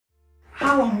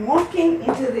how I'm walking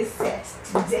into this set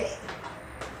today.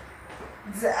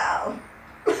 Down.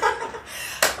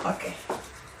 Okay.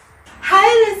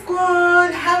 Hi Ree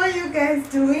Squad, how are you guys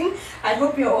doing? I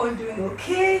hope you're all doing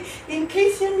okay. In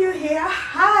case you're new here,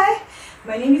 hi,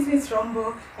 my name is Miss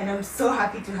Rombo and I'm so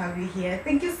happy to have you here.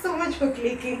 Thank you so much for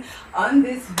clicking on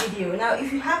this video. Now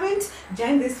if you haven't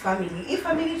joined this family,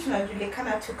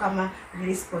 tunajulekana tu kama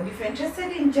Ree Squad. If you're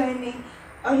interested in joining,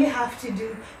 all you have to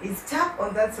do is tap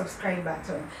on that subscribe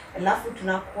button. Alafu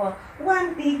tunakuwa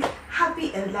one big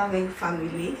happy and loving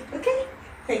family. Okay,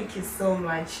 thank you so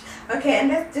much. Okay, and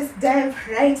let's just dive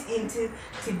right into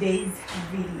today's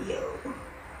video.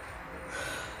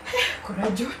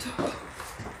 Corajoto.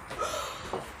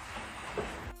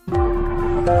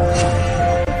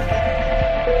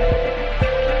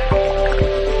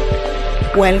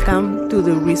 Welcome to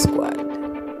the Ree Squad.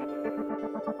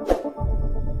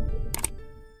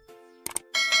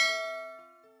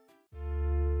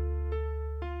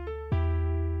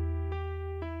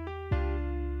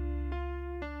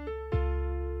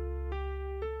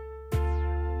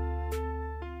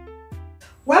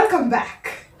 Welcome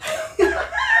back.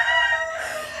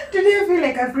 Today I feel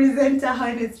like a presenter,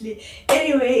 honestly.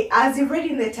 Anyway, as you've read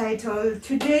in the title,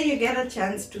 today you get a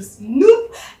chance to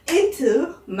snoop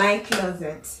into my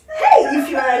closet. Hey, if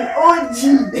you are an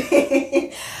OG,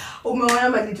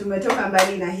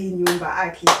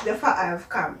 the far I have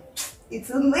come.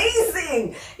 It's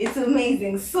amazing. It's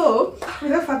amazing. So,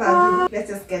 without further ado, let's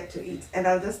just get to it. And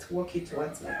I'll just walk you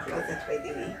towards my closet, by the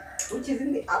way, which is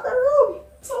in the other room.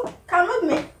 So, come with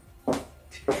me.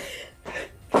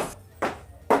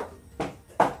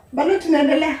 Bado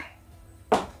tunaendelea.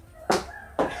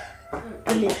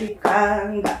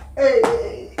 Tulipikanga.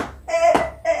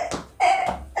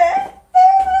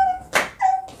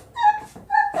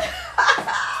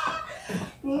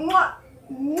 Mwah,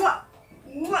 mwah,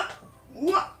 mwah,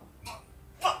 mwah.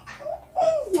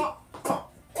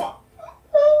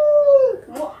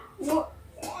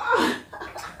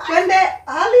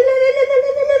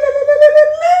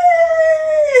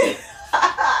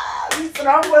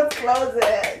 Rombo's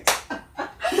closet.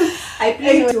 I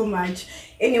play too much.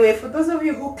 Anyway, for those of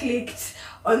you who clicked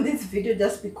on this video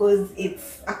just because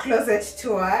it's a closet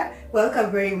tour, welcome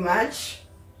very much.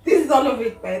 This is all of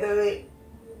it, by the way.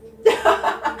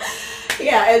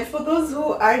 Yeah, and for those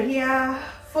who are here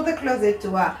for the closet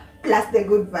tour plus the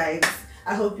good vibes,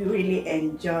 I hope you really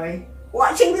enjoy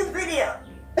watching this video.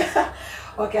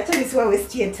 Okay, I thought this one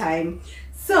waste your time.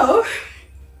 So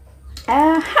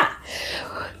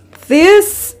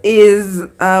this is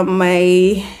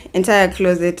my entire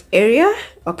closet area.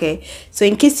 Okay, so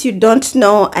in case you don't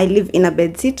know, I live in a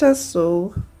bedsitter,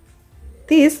 so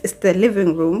this is the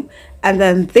living room and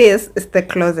then this is the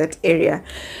closet area.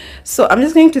 So I'm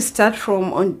just going to start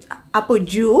from on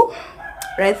Apoju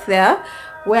right there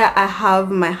where I have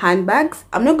my handbags.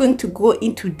 I'm not going to go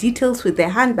into details with the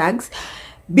handbags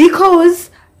because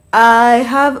I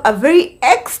have a very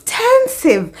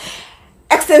extensive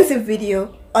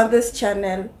video on this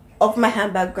channel of my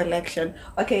handbag collection.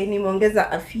 Okay, nimeongeza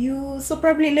a few, so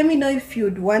probably let me know if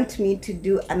you'd want me to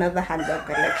do another handbag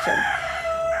collection.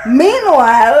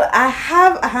 Meanwhile, I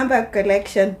have a handbag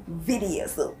collection video,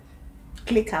 so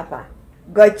click up,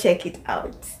 go check it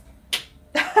out.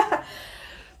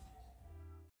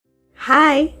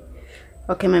 Hi.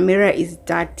 Okay, my mirror is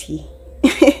dirty.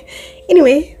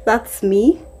 Anyway, that's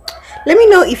me. Let me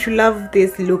know if you love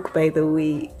this look, by the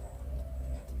way.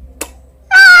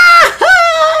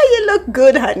 You look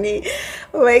good, honey.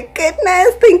 Oh my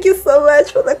goodness, thank you so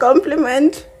much for the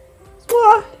compliment.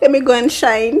 Oh, let me go and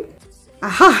shine.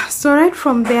 Aha, so right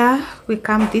from there we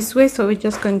come this way, so we're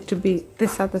just going to be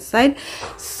this other side.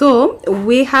 So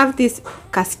we have this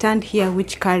stand here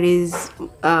which carries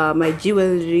my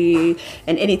jewelry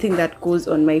and anything that goes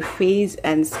on my face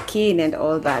and skin and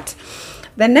all that.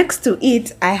 Then next to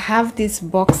it I have this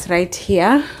box right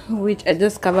here which I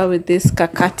just cover with this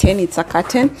curtain. It's a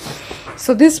curtain.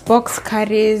 So this box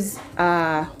carries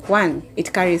one,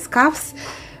 it carries scarves.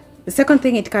 The second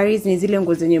thing it carries ni zile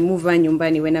nguo zenye move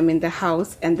nyumbani when I'm in the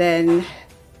house, and then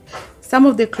some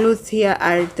of the clothes here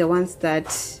are the ones that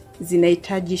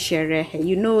zinahitaji sherehe.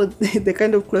 You know, the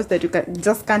kind of clothes that you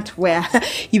just can't wear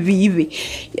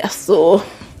hivi. Yeah, so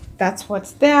that's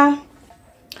what's there.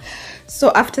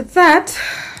 So after that,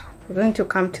 we're going to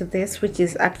come to this, which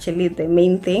is actually the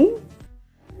main thing.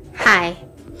 Hi,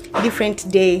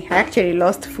 different day. I actually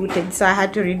lost footage, so I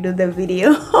had to redo the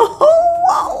video.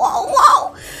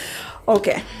 Wow.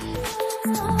 Okay.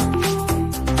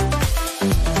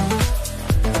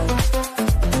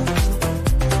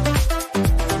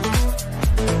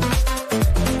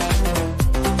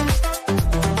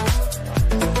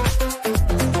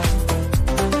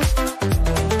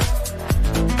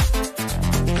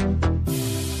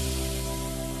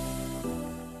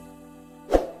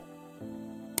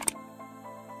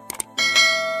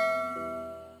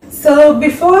 So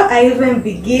before I even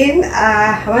begin,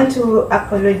 I want to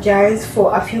apologize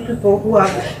for a few people who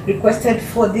have requested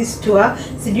for this tour.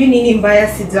 Sijui nini mbaya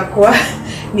sijakuwa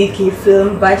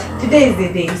nikifilm, but today is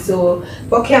the day, so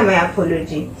okay, my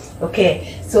apology.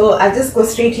 Okay, so I'll just go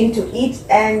straight into it.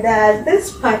 And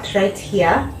this part right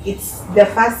here, it's the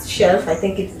first shelf. I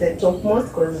think it's the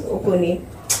topmost because okuni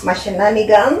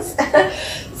shenanigans.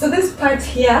 So this part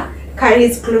here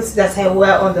carries clothes that I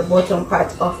wear on the bottom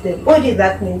part of the body.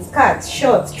 That means skirts,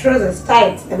 shorts, trousers,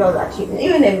 tights, and all that. You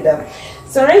name them.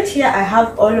 So right here I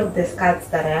have all of the skirts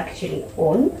that I actually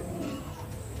own.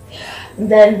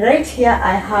 Then right here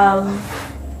I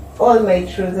have all my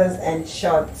trousers and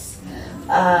shorts.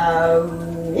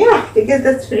 Yeah, because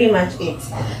that's pretty much it.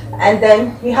 And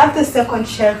then we have the second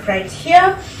shelf right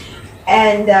here.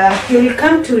 And you will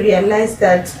come to realize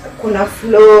that kuna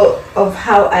flow of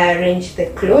how I arrange the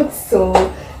clothes, so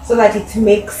that it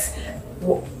makes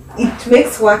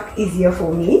work easier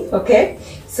for me. Okay,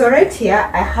 so right here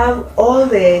I have all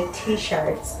the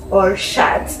t-shirts or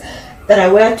shirts that I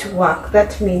wear to work.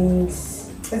 That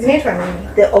means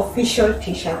the official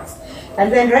t-shirts.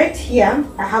 And then right here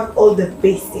I have all the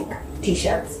basic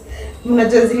t-shirts.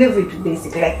 Mnajua vitu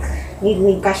basic, like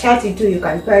ni kashati too, you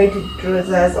can pair it with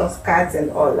trousers or skirts and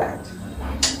all that.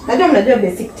 Mnajua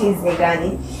basic tees ni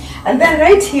gani. And then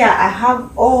right here I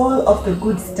have all of the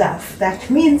good stuff.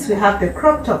 That means we have the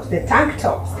crop tops, the tank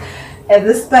tops, and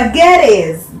the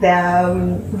spaghettis,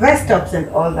 the vest tops and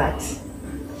all that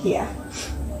here.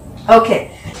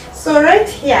 Okay, so right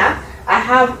here I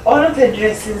have all of the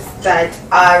dresses that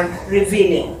are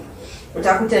revealing.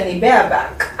 Utakuta ni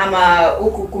bareback ama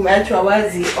huku kumeachwa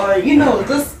wazi, or you know,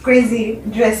 those crazy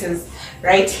dresses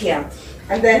right here.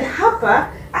 And then hapa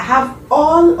I have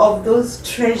all of those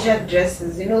treasured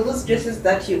dresses, you know, those dresses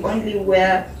that you only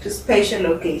wear to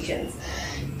special occasions.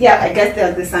 Yeah, I guess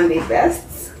they're the Sunday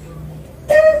bests.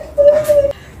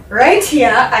 Right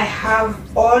here I have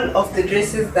all of the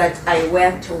dresses that I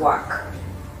wear to work.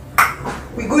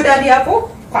 We good at the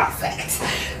apple? Perfect.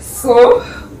 So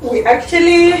we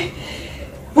actually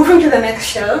moving to the next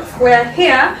shelf, where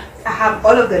here I have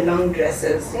all of the long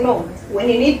dresses. You know, when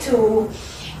you need to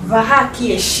vaha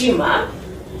kieshima,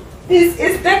 this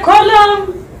is the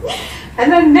column.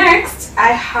 And then next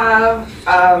I have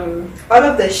all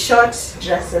of the short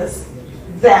dresses.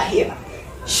 They're here.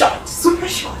 Short, super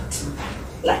short,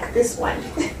 like this one.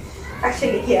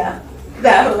 Actually here,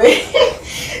 that way.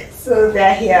 So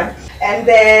they're here. And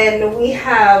then we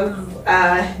have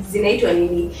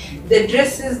the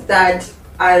dresses that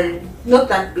are not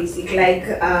that basic, like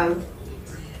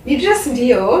the dress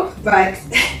ndio, but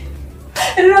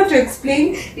I don't know how to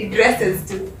explain the dresses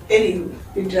to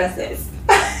the dresses.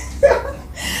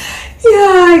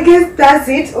 Yeah, I guess that's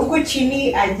it. Huku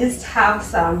chini I just have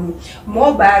some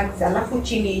more bags, alafu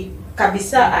chini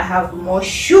kabisa I have more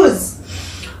shoes.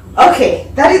 Okay,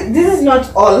 this is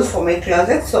not all for my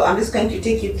closet, so I'm just going to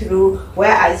take you through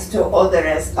where I store all the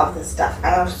rest of the stuff. I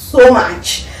have so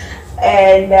much,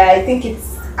 and I think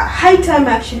it's a high time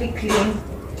I actually clean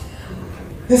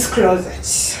this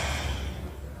closet.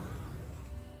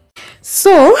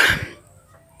 So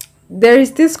there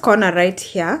is this corner right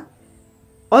here.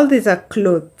 All these are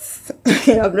clothes.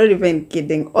 I'm not even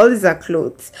kidding. All these are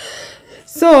clothes.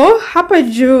 So hapa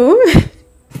juu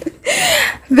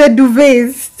the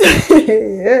duvets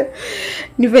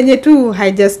ni venye tu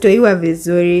haijastoiwa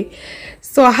vizuri.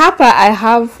 So hapa I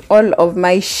have all of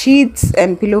my sheets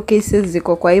and pillowcases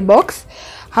ziko kwa hii box.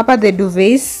 Hapa the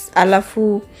duvets,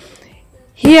 alafu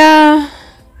here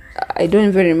I don't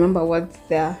even remember what's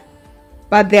there,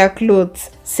 but they are clothes,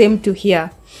 same to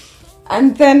here.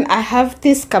 And then I have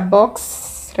this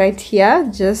box right here,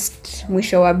 just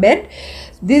mwisho wa bed.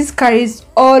 This carries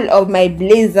all of my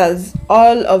blazers,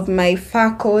 all of my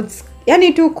fur coats,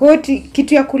 yani tu koti,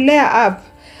 kitu ya kulea up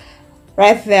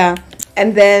right there.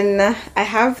 And then I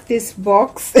have this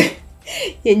box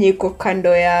yenye iko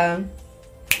kando ya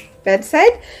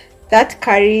bedside that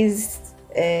carries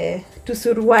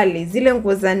tusuruali, zile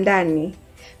nguo za ndani.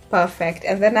 Perfect.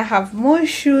 And then I have more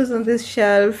shoes on this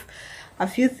shelf, a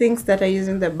few things that I use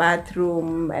in the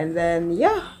bathroom, and then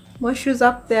yeah, more shoes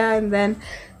up there, and then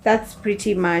that's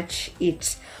pretty much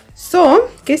it. So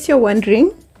in case you're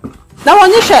wondering, now I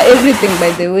want to share everything,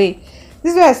 by the way.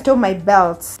 This is where I store my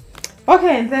belts.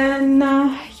 Okay, and then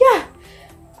yeah,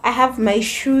 I have my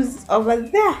shoes over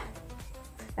there.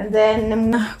 And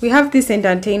then we have this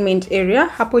entertainment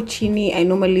area. Hapo chini I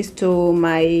normally store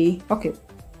my, okay,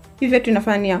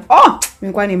 oh,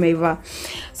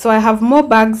 so I have more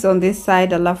bags on this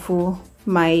side, alafu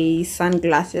my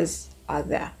sunglasses are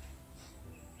there.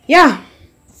 Yeah.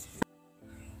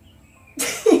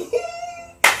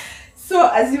 So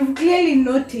as you've clearly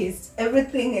noticed,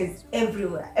 everything is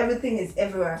everywhere. Everything is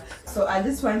everywhere. So I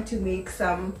just want to make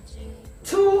some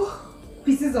 2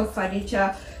 pieces of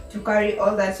furniture to carry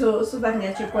all that. So that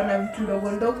niache kuwa na vitu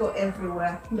ndogo ndogo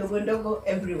everywhere. Ndogo ndogo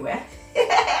everywhere.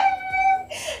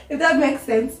 If that makes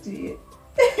sense to you.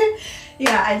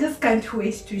 Yeah, I just can't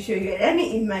wait to show you. And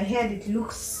in my head it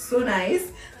looks so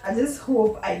nice. I just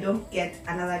hope I don't get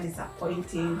another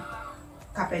disappointing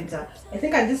carpenter. I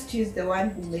think I just choose the one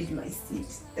who made my seat.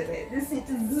 This seat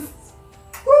is just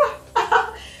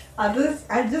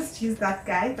I'll just choose that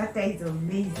guy. That guy is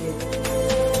amazing.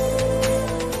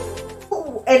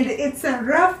 And it's a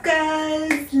wrap,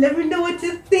 guys. Let me know what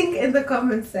you think in the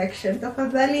comment section.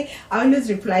 Tafadhali, I always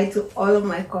reply to all of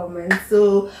my comments,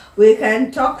 so we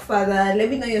can talk further. Let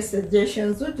me know your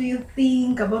suggestions. What do you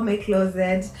think about my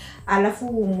closet? Alafu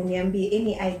muniambie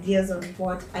any ideas on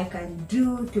what I can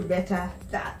do to better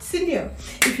that. Sindio,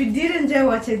 if you did enjoy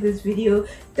watching this video,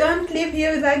 don't leave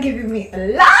here without giving me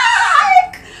a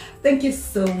like. Thank you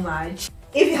so much.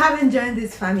 If you haven't joined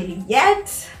this family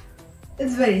yet,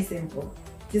 it's very simple.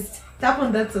 Just tap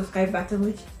on that subscribe button,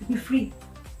 which will be free.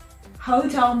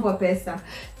 Hautaombwa pesa.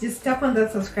 Just tap on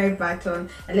that subscribe button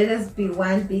and let us be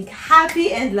one big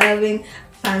happy and loving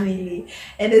family.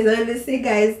 And as I always say,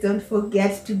 guys, don't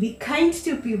forget to be kind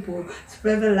to people,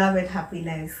 spread the love and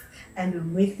happiness, and we'll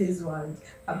make this world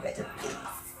a better place.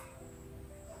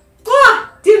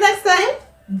 Till next time,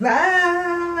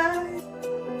 bye.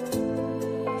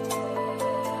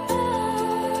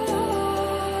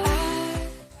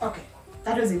 Okay,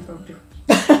 that was impromptu.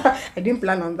 I didn't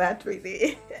plan on that,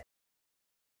 really.